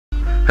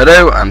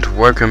Hello and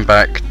welcome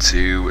back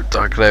to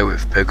Dark Lair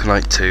with Poker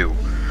Night 2.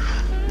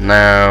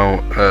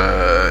 Now,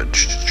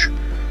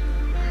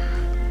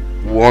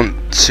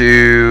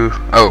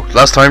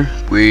 last time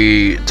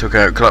we took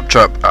out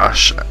Claptrap,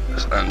 Ash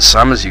and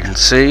Sam, as you can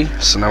see.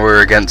 So now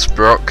we're against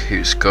Brook,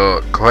 who's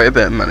got quite a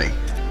bit of money.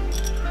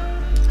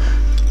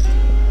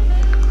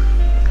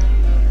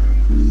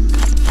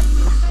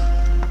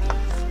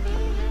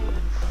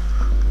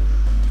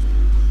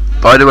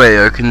 By the way,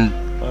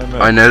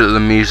 I know that the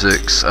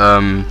music's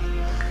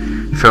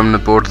from the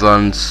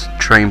Borderlands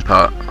train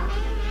part.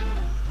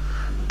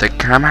 They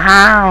come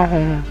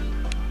out.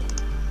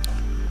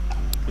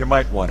 You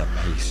might want to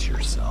pace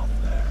yourself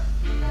there.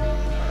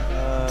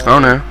 Oh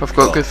no, I've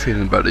got a good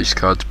feeling about these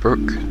cards, Brook.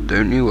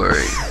 Don't you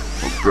worry.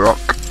 Or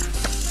Brock.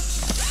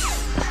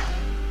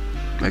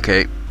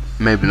 Okay,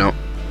 maybe not.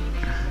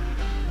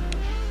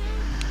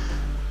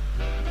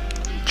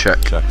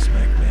 Check. Checks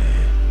make me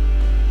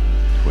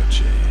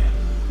twitchy.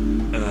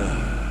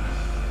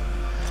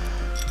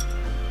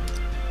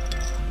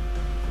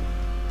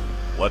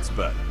 Let's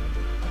bet.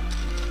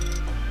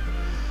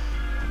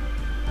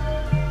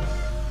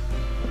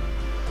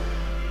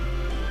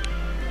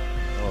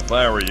 Well, if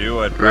I were you,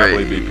 I'd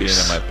probably be peeing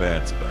in my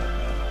pants about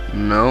that.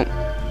 No.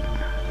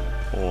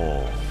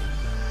 Oh.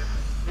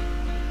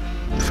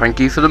 Thank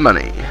you for the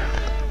money.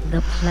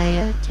 The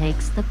player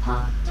takes the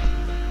pot.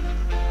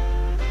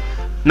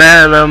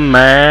 Not a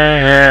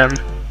man.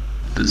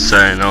 This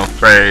ain't no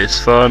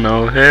place for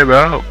no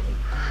hero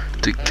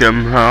to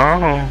come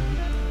home.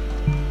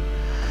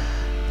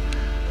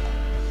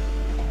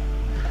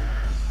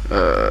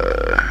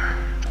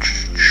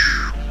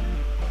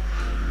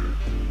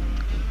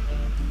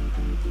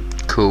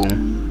 Cool.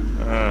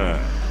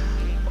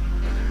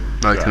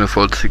 I can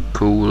afford to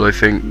cool, I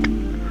think.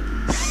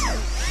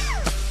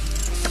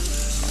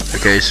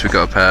 Okay, so we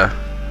got a pair.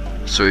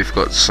 So we've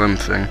got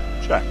something.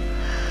 Check.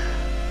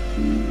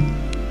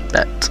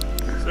 Bet.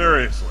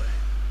 Seriously.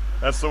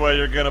 That's the way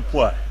you're gonna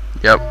play.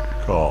 Yep.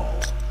 Call.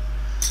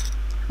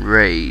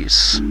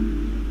 Raise.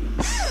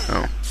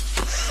 Oh.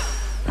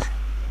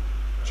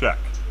 Check.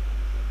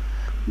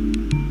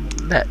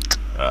 Bet.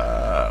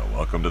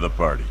 Welcome to the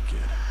party, kid.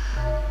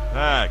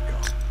 Go.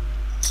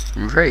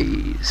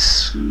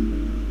 Raise.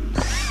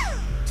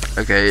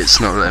 Okay, it's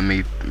not letting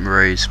me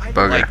raise, I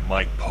bugger. like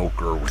my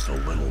poker with a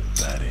little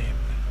betting.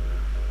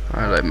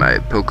 I like my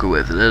poker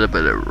with a little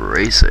bit of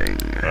racing.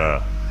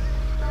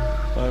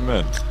 I'm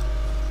in.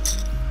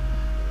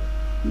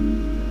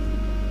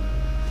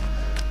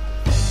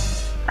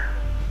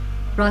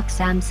 Brock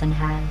Samson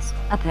has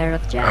a pair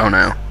of jacks. Oh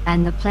no.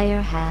 And the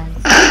player has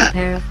a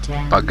pair of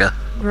tens. Bugger.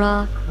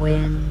 Brock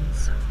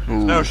wins.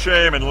 Ooh. No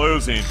shame in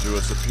losing to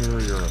a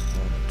superior opponent.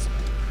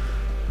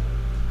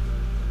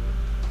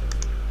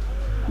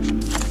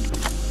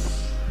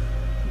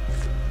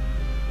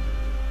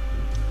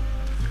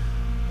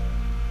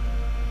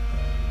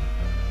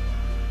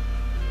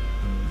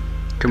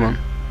 Come on.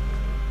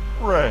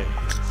 Right.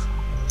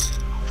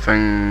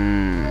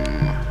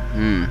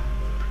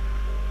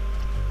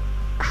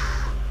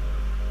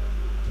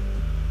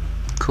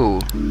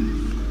 Cool.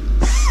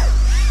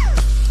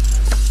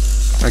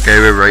 Okay,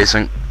 we're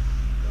raising.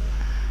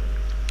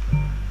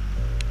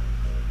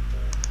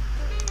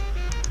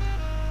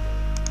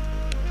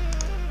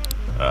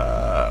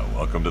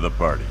 Welcome to the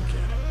party, kid.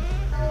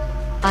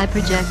 I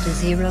project a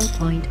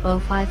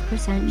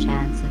 0.05%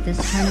 chance that this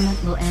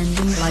tournament will end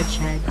in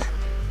bloodshed.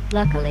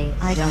 Luckily,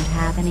 I don't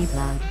have any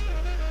blood.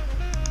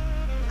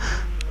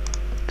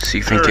 So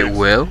you think it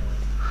will?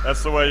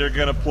 That's the way you're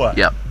gonna play.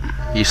 Yep.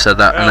 You said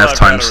that Well, enough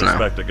times now. I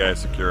respect a guy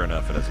secure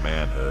enough in his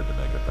manhood to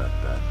make it that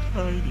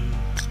tidy.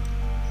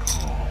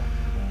 Call.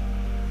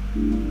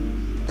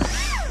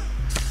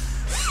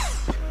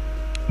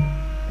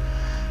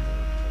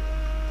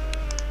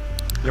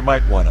 You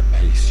might want to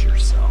pace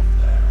yourself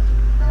there.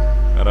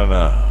 I don't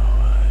know.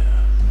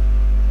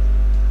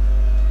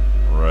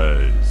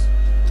 Raise.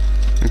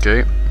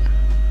 Okay.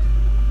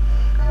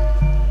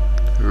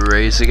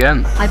 Raise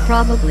again. I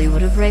probably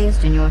would have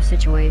raised in your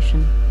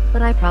situation,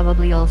 but I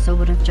probably also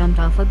would have jumped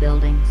off a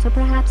building, so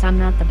perhaps I'm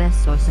not the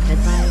best source of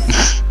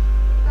advice.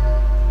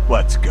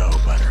 Let's go,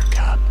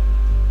 Buttercup.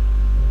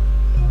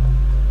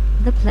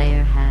 The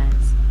player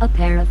has a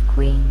pair of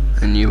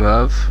queens. And you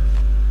have?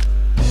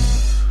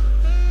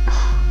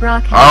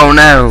 Brock has Oh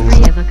no!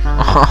 3 of a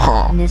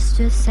kind.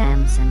 Mr.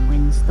 Samson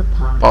wins the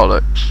pot.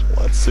 Bollocks.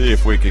 Let's see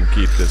if we can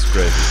keep this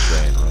gravy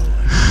train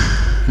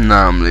rolling.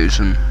 Nah, I'm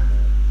losing.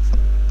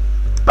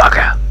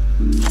 Bugger.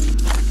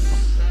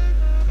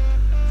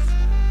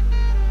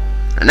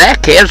 And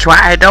that kid's why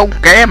I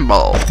don't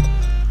gamble.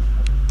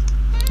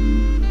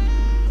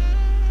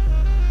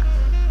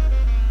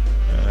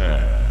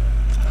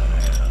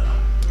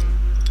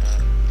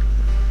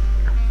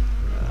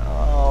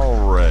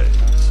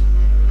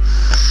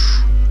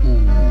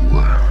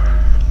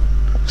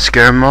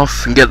 Scare him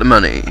off and get the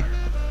money.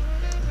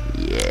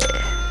 Yeah.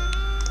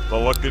 The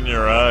look in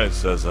your eyes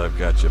says I've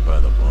got you by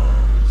the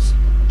balls.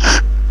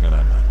 And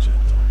I'm not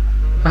gentle.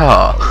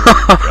 Oh.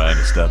 Trying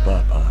to step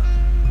up, huh?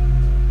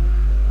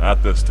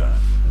 Not this time.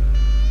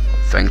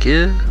 Thank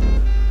you.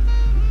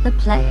 The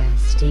player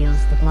steals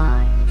the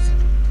blinds.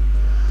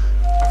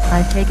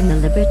 I've taken the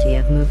liberty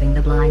of moving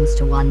the blinds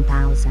to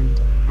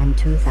 1,000 and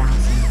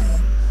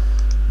 2,000.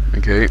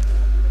 Okay.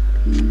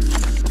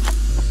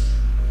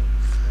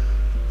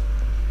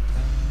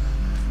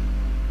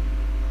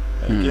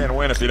 You can't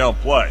win if you don't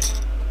play.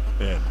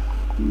 And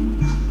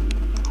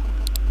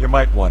you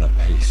might want to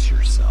pace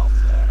yourself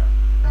there.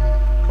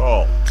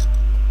 Call.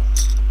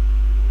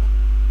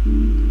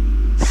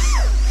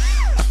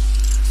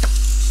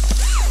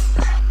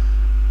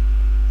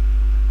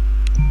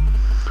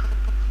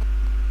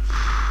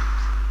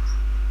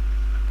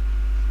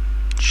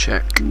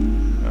 Check.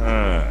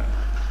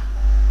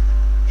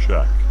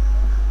 Check.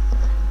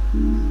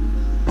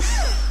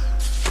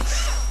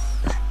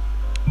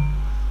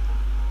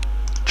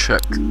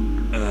 Check.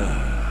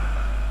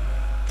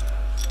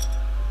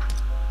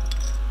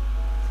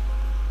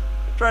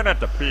 Try not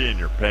to pee in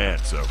your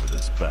pants over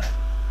this bet.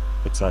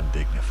 It's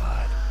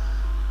undignified.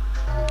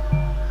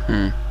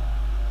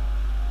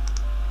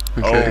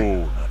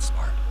 Okay. Oh, not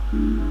smart.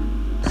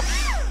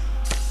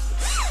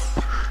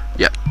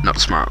 Yep, not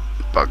smart.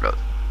 Bugger.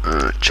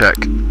 Check.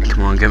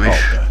 Come on, get me.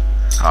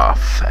 Oh,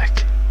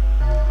 fuck.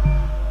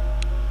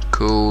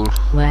 Cool.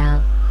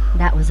 Well,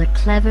 that was a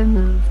clever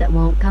move that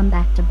won't come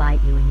back to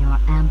bite you in your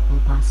ample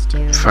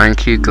posterior.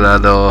 Thank you, The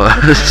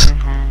GLaDOS. player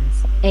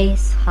has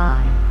ace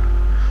high.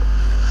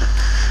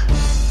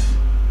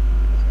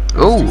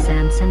 Oh. Mr.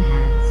 Sampson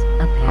has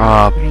a pair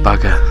Ah, of threes.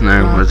 bugger.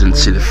 No, I didn't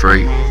see the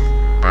free.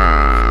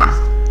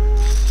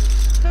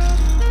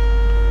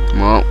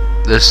 Well,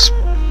 this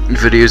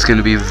video is going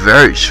to be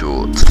very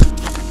short.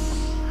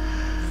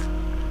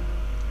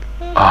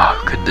 Ah,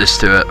 could this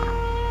do it?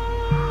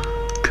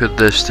 Could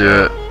this do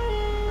it?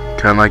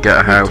 Can I get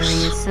a Victory house?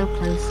 is so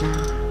close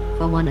now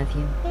for one of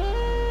you.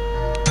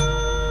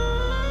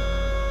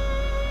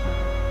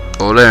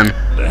 All in.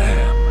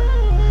 Damn.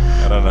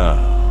 I don't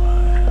know.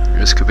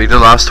 This could be the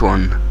last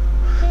one.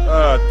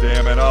 Oh,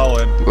 damn it, all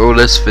in. Will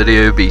this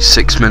video be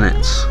 6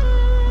 minutes?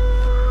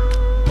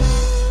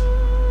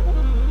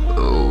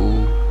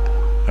 Oh.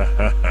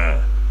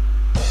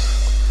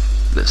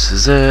 This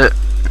is it.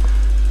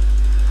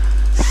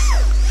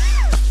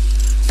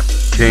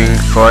 King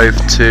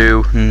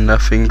 5-2,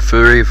 nothing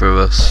for either of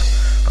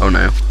us. Oh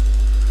no.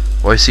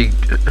 Why is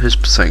his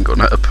percent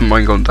gone up and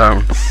mine gone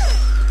down?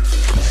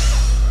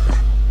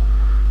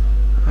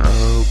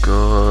 Oh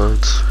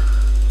god.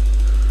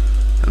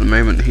 At the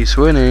moment he's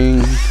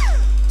winning.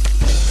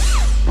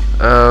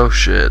 Oh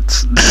shit.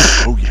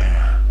 Oh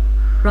yeah.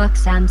 Brook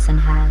Sampson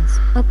has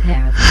a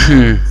pair of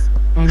kings,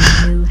 and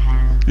you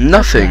have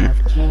Nothing. a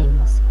pair of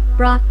kings.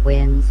 Brock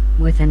wins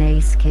with an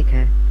ace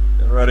kicker.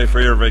 Get ready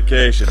for your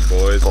vacation,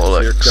 boys.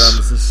 'Cause here Bollocks.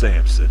 comes the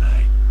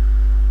Samsonite.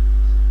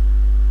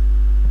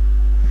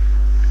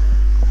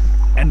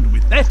 And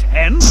with that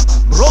hand,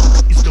 Brook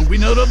is the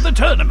winner of the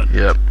tournament.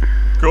 Yep.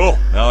 Cool.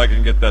 Now I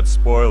can get that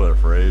spoiler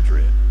for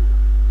Adrian.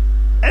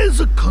 As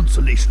a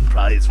consolation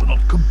prize for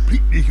not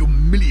completely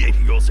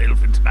humiliating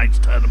yourself in tonight's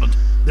tournament,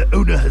 the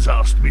owner has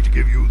asked me to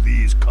give you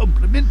these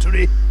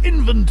complimentary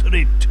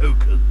inventory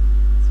tokens.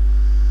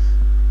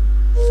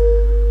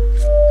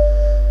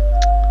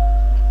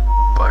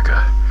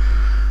 Bugger.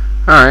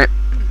 Alright.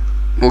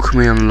 What can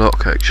we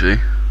unlock actually?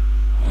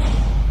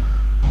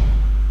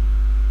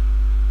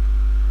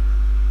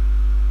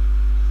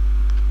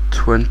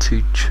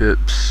 $20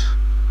 chips.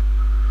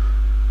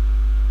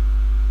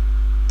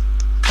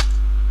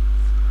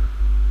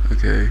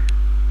 Okay.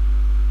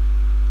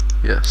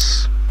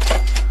 Yes.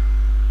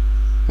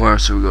 What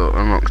else have we got?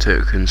 Unlock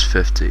tokens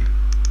 50.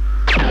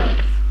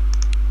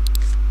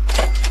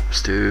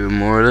 Let's do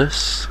more of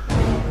this.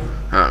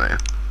 I don't know.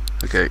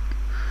 Okay.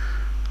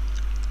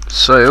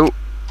 So,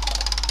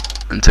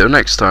 until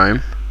next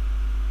time,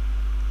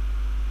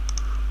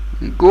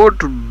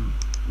 good.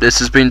 This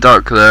has been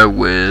Darkler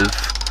with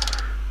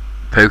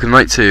Pokemon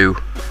Night 2.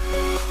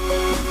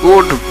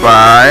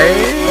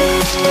 Goodbye.